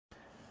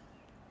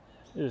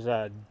Is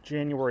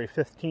January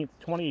 15th,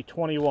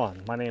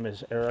 2021. My name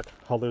is Eric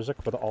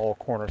Haluzik with All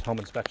Corners Home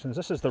Inspections.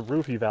 This is the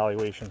roof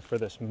evaluation for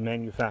this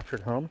manufactured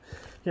home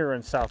here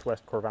in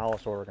southwest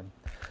Corvallis, Oregon.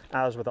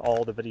 As with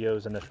all the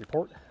videos in this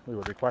report, we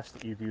would request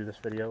that you view this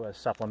video as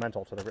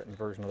supplemental to the written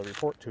version of the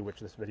report to which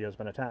this video has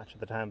been attached.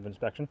 At the time of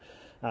inspection,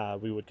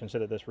 we would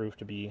consider this roof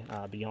to be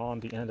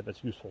beyond the end of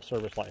its useful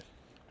service life.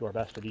 Do our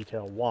best to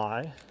detail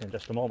why in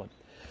just a moment.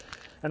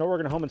 An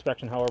Oregon home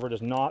inspection, however,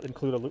 does not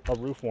include a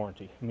roof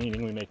warranty,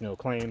 meaning we make no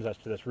claims as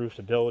to this roof's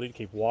ability to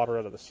keep water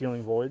out of the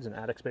ceiling voids and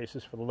attic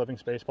spaces for the living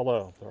space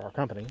below. There are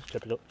companies,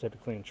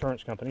 typically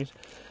insurance companies,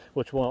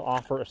 which will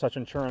offer such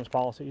insurance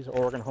policies.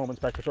 Oregon home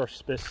inspectors are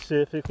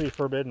specifically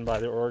forbidden by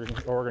the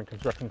Oregon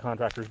Construction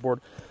Contractors Board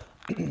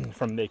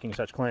from making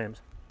such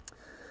claims.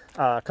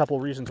 A couple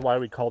of reasons why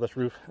we call this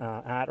roof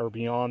at or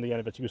beyond the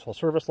end of its useful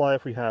service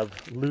life. We have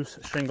loose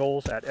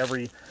shingles at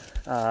every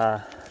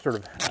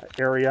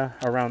area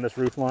around this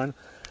roof line.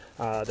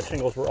 The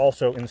shingles were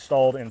also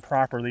installed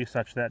improperly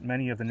such that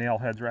many of the nail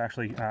heads are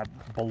actually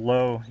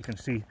below. You can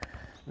see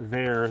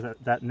there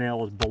that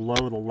nail is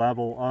below the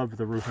level of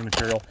the roofing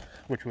material,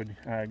 which would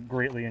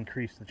greatly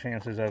increase the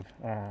chances of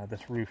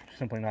this roof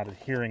simply not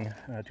adhering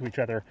to each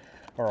other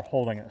or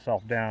holding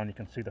itself down. You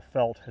can see the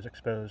felt is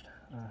exposed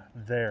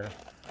there.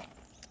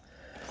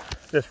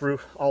 This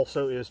roof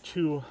also is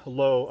too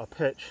low a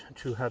pitch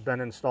to have been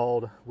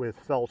installed with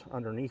felt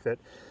underneath it.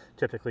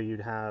 Typically you'd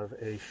have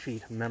a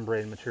sheet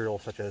membrane material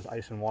such as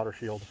ice and water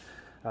shield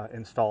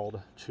installed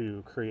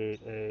to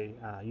create a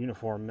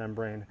uniform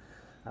membrane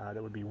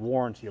that would be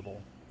warrantyable.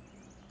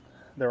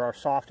 There are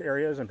soft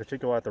areas, in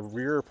particular at the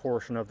rear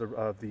portion of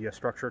the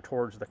structure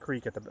towards the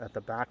creek at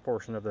the back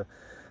portion of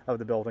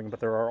the building, but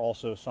there are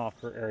also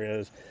softer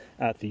areas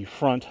at the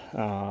front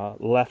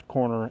left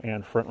corner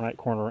and front right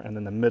corner, and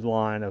then the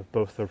midline of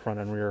both the front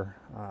and rear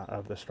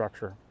of the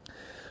structure.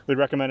 We'd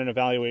recommend an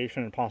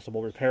evaluation and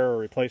possible repair or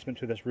replacement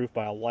to this roof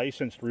by a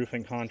licensed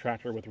roofing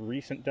contractor with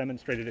recent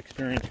demonstrated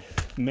experience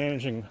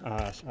managing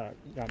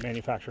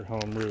manufactured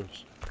home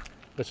roofs.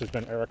 This has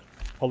been Eric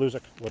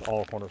Haluzik with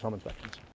All Corners Home Inspections.